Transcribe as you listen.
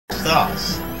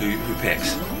stars. Who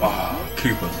picks? Oh,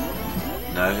 Cooper.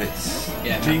 No, it's...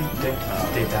 Yeah, Did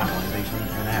that one, do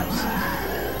something else.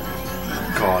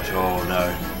 God, oh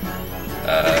no.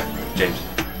 James.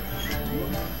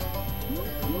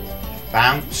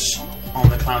 Bounce on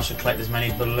the clouds to collect as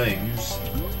many balloons.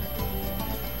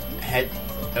 Head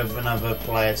of another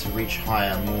player to reach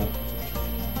higher, more.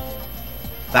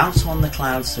 Bounce on the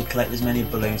clouds to collect as many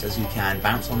balloons as you can.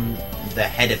 Bounce on the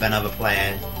head of another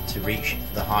player to reach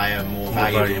the higher, more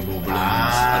valuable balloons. And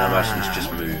I imagine it's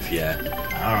just move, yeah.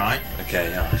 Alright. Okay,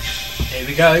 yeah. Here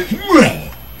we go.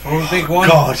 For a big one.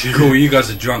 God, Cool, you guys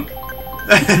are drunk.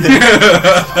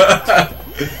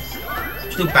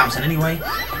 Still bouncing anyway.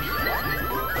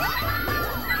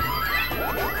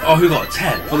 Oh, who got a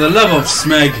 10? For the love of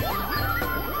Smeg.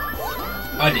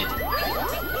 I did.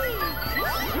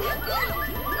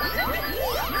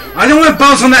 I don't want to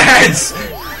bounce on their heads!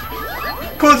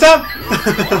 Come on, Sam!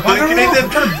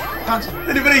 Can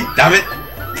Anybody? Damn it!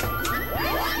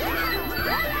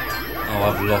 Oh,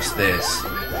 I've lost this.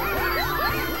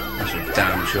 That's for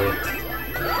damn sure.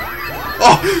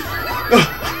 Oh!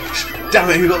 Damn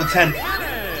it, who got the 10?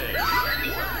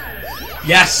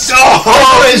 Yes!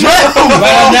 Oh, it's well!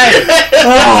 Well done,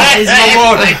 it's my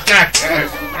one.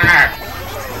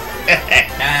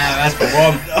 That's the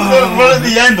one. Right at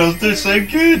the end, I was doing so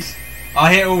good.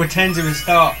 I hit all the 10s at the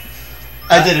start.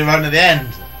 I did it right at the end.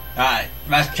 Right,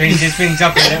 that changes things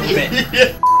up a little bit.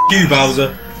 You,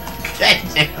 Bowser.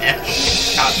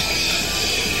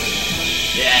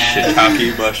 Yeah.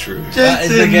 Shiitake mushrooms. That is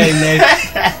the game, Nick.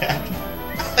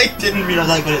 I didn't realise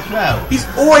I got it well. He's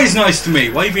always nice to me.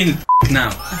 Why are you being a now?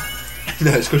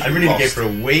 No, it's because I really need to go for a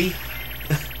wee.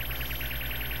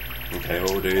 Okay,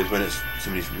 what we'll do is when it's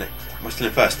somebody's next. Am I still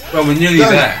in first? Well, we're nearly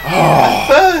there. Oh,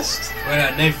 first!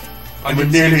 Well, Nick. And we're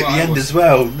nearly at the end as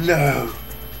well. No.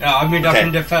 No, I moved up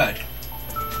into third.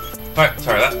 Right,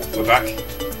 sorry that. We're back.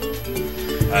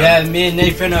 Yeah, me and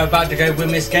Nathan are about to go win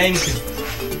this game because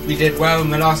we did well in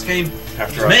the last game.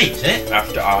 After Me, is it?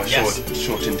 After our Yes.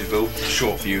 short interval,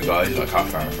 short for you guys, like half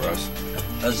an hour for us.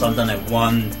 So I've done it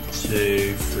 1,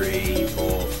 2, 3,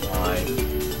 4, 5.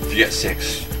 If you get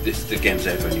 6, the game's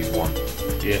over and you've won.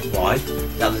 Yeah. Why?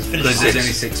 That was Because finished. there's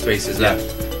only 6 spaces left.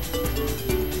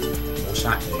 What's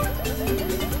that do?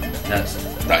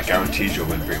 That guarantees you'll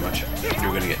win pretty much.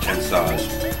 You're going to get 10 stars.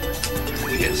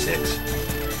 If you get 6.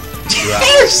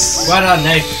 Yes! Well done,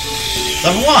 Nick.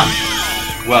 Level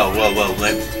 1. Well,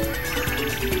 then.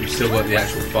 We've still got the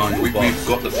actual final boss. We've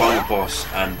got the final boss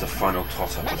and the final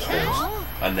tot-up of scores.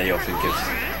 And they often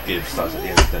give stars at the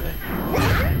end, don't they?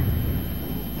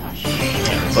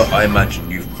 But I imagine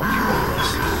you've probably won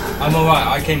this. I'm alright,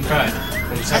 I came third.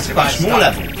 That's quite a small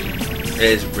level. It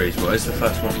is reasonable, it's the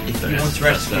first one. If you want to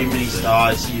rescue many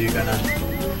stars, you're gonna.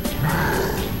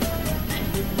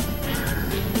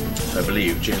 So I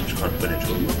believe James can't win it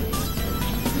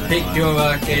all. Pick your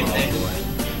game, Nick.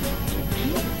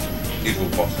 These will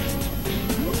boss.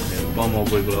 Bomb or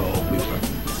wiggle or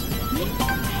wiggle.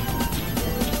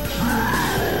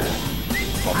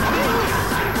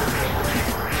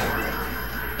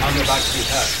 I'm about to be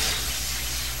hurt.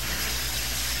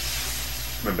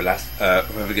 Remember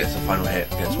whoever gets the final hit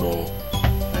gets more. I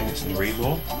think it's 3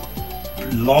 more.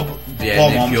 Lob Yeah,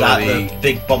 bomb if bombs you're at the the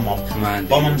big bomb bomb. commanding,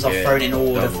 Bomb bombs are yeah, thrown in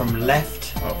order double. from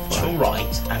left to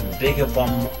right, and bigger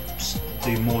bombs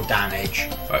do more damage.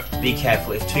 Right. Be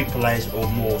careful, if 2 players or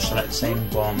more select the same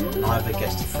bomb, neither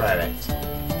gets to throw it.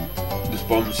 There's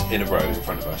bombs in a row in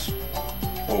front of us.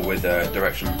 Or with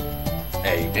direction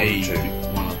A,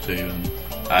 1 or 2. 1 or 2.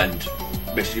 And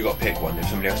basically you've got to pick one. If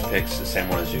somebody else picks the same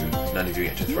one as you, none of you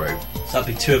get to throw. So that'd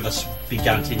be 2 of us be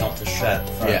guaranteed not to throw.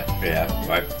 Yeah,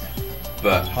 right.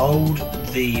 But Hold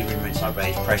the remote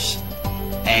sideways, press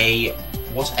A.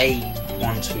 What's A?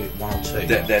 1, 2, 1 or 2?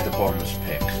 they're the bombs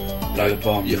picked. Load the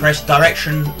bomb. Press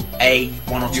direction A,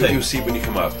 1 or 2. You'll see when you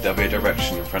come up, there'll be a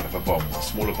direction in front of a bomb. The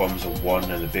smaller bombs are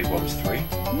 1 and the big one's 3.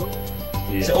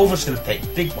 Yeah. So all of us are going to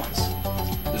pick big ones.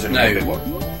 There's only No. one big one.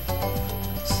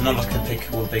 So none of us can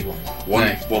pick all the big ones.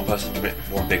 One person can pick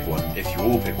one big one. If you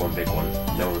all pick one big one,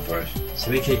 no one throws. So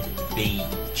we could be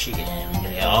cheating here. We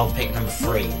could, I'll pick number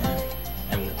 3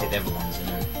 and we'll pick the other ones. And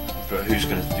then... But who's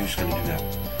gonna do that?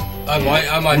 I might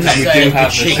No, just we say do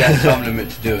have the cheat. set time limit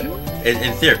to do it.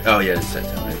 In theory. Oh yeah, it's set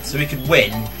time. So we could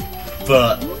win,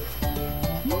 but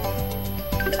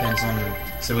depends on.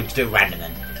 So we could do it random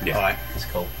then. Yeah. Alright, that's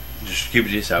cool. Just keep it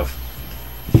to yourself.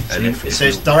 And So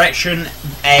it's direction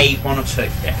A, 1 or 2.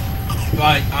 Yeah.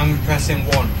 Right, I'm pressing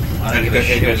 1. and it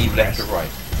goes left to right.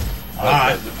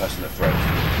 Alright. The person that throws.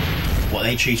 What,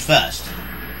 they choose first?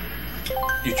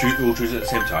 You all choose at the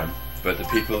same time, but the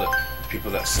people that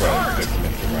throw go from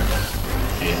left to right.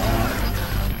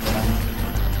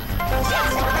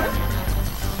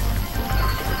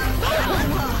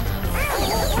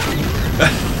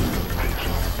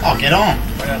 Get on.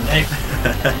 Well done, Dave.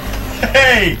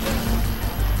 Hey!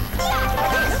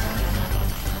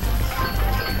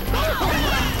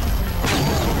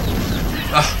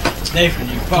 Nathan,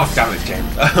 you Oh, fuck. damn it,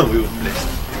 James. Oh, we were blissed.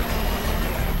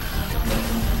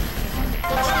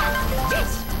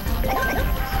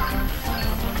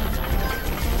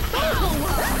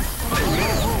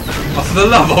 Oh, for the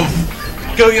love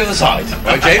of. Go the other side.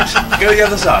 Right, James? Go the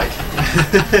other side.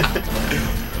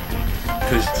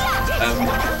 Because,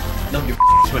 nobody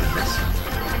winning this.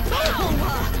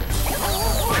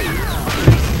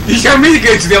 You show me to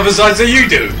go to the other side, so you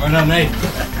do. Well done, Nathan.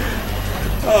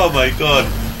 Oh my god.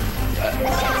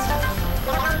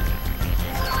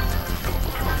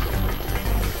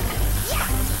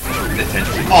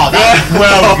 Oh, that was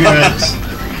well good.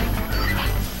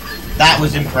 That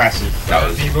was impressive. That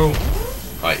was. People.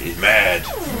 Right, he's mad.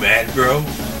 Mad, bro. I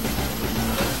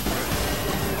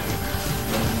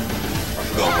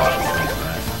forgot why I was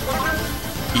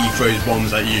mad. He throws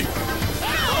bombs at you.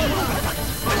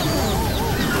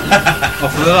 Oh,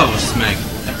 for the love of Smeg.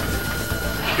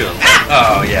 Good on that.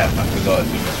 Oh, yeah, I forgot if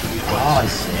we messed with these Oh, ones. I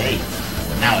see.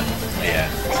 Now it. Yeah.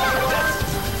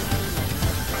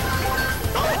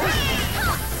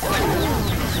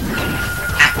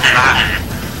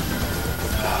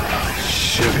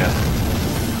 Sugar.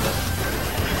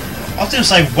 I was going to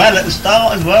say well at the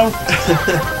start as well.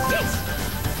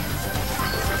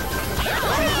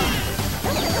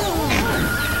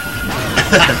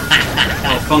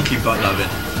 Oh, funky butt loving.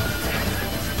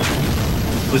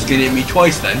 Was gonna hit me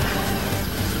twice then.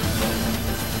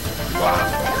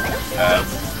 Wow.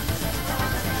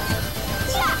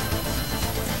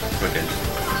 Okay.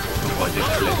 I did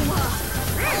click.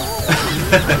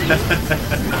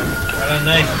 Well done,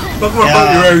 Nathan. Fuck what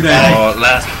about your own Yeah. Oh,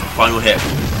 last final hit.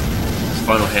 This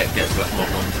final hit gets left more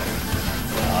one.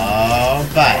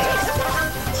 Oh, babe.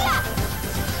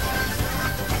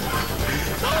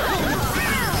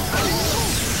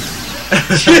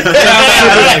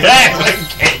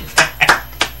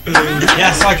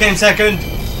 Yes, I came second.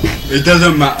 It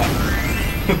doesn't matter.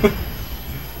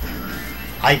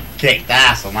 I kicked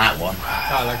ass on that one.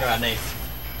 Oh, look at that, Nathan.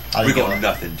 I We think got it-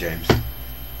 nothing, James.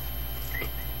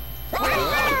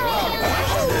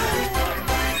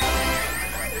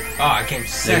 Oh, I came Then we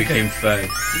second. came third.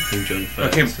 We came I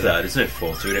third. came so third. There's no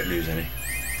fourth, so we don't lose any.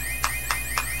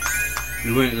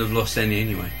 We wouldn't have lost any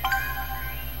anyway.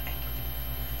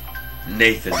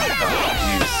 Nathan, you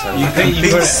son You of a think you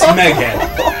complete got Smeg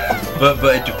head.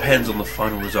 But it depends on the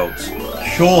final results.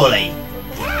 Surely.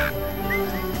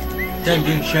 Don't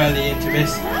bring Shirley into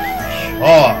this.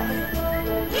 Oh.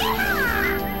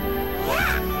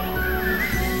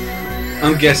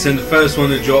 I'm guessing the first one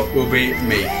to drop will be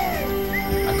me.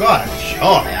 I got to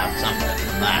surely have something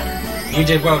from that. You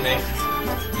did well, Nathan.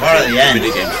 Right at the end.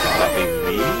 Mini games start that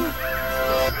being me.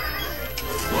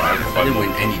 I didn't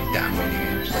win any damn mini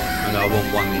games. And I won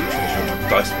one each treasure.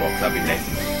 Dice box, that'd be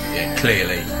Nathan. Yeah,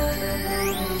 clearly.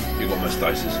 You got most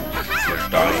dices. Most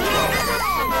dice.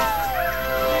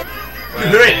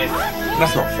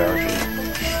 That's not fair, is it?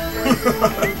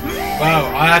 Well,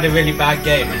 I had a really bad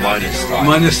game. Minus stars.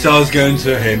 Minus stars going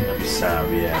to him. That'd be sad,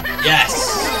 yeah.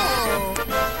 Yes!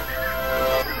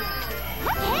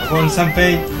 I won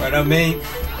something. Well done, me.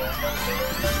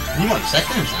 You want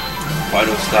second?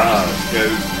 Final stars. Go.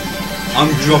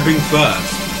 I'm dropping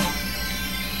first.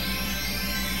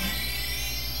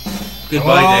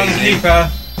 Goodbye, Come on, Daisy.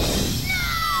 keeper.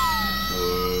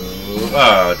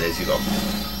 Oh, Daisy gone.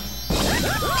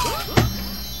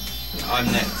 I'm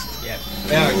next. Yeah.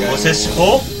 There we go. What's this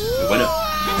for? The winner.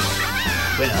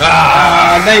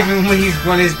 Ah, Nathan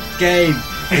won his game.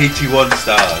 81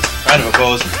 stars. Round of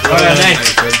applause. Well done,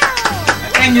 Nathan.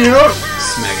 And you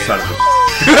Smeg it. Son of a-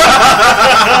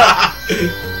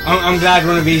 I'm glad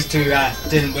one of these two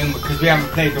didn't win because we haven't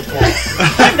played before.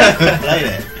 Played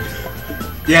it.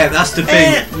 Yeah, that's the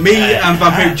thing. Me and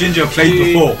Vampire Ginger played You-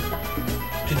 before.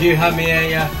 Could you have me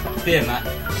a beer, Matt?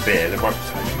 Beer, the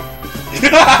microphone.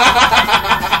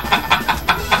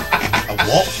 A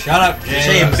what? Shut up, Did you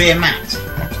say a James. beer mat?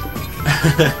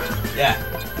 Yeah.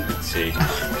 Let's see.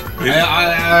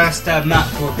 I asked Matt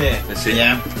for a beer. Let's see.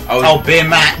 Yeah. I was, Oh, beer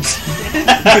mat.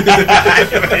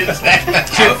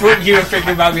 You were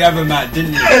thinking about the other Matt,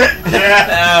 didn't you?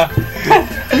 Yeah.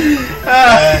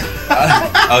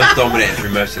 I was dominating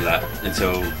through most of that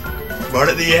until Right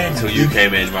at the end. you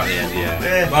came in right at the end,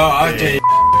 yeah. Well, I did.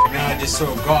 Now I just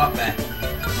sort of got up there.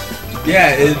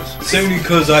 Yeah, it's only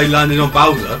because I landed on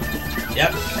Bowser.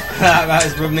 Yep. That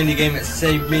was one mini game that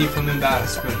saved me from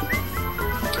embarrassment.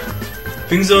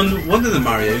 Things on one of the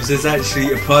Marios, there's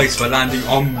actually a prize for landing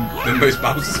on the most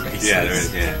Bowser spaces. Yeah, there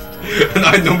is, yeah. And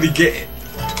I normally get it.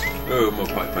 Oh, more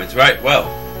pipe points. Right, well.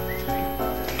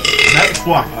 Next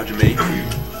one. Pardon me.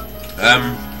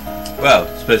 Well,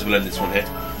 suppose we'll end this one here.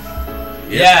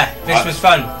 Yeah, this was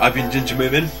fun. I've been Ginger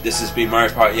Moving. This has been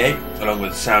Mario Party 8, along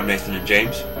with Sam, Nathan, and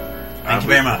James. Thank you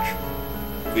very much.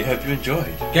 We hope you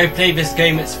enjoyed. Go play this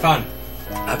game, it's fun.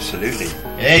 Absolutely.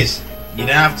 It is. You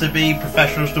don't have to be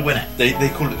professionals to win it. They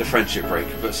call it the friendship break,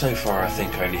 but so far I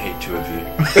think I only hate 2 of you.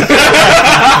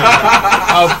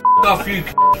 Oh, f*** off you.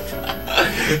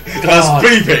 That's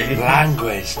beeping.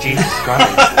 Language, Jesus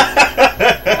Christ.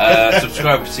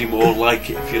 Subscribe to see more, like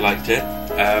it if you liked it.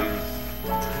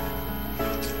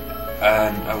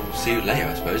 And I will see you later,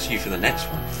 I suppose. See you for the next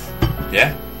one.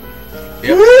 Yeah?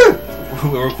 Yep.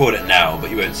 We'll record it now, but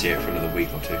you won't see it for another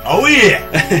week or 2. Oh yeah.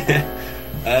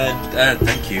 And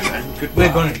thank you and goodbye.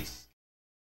 We're going to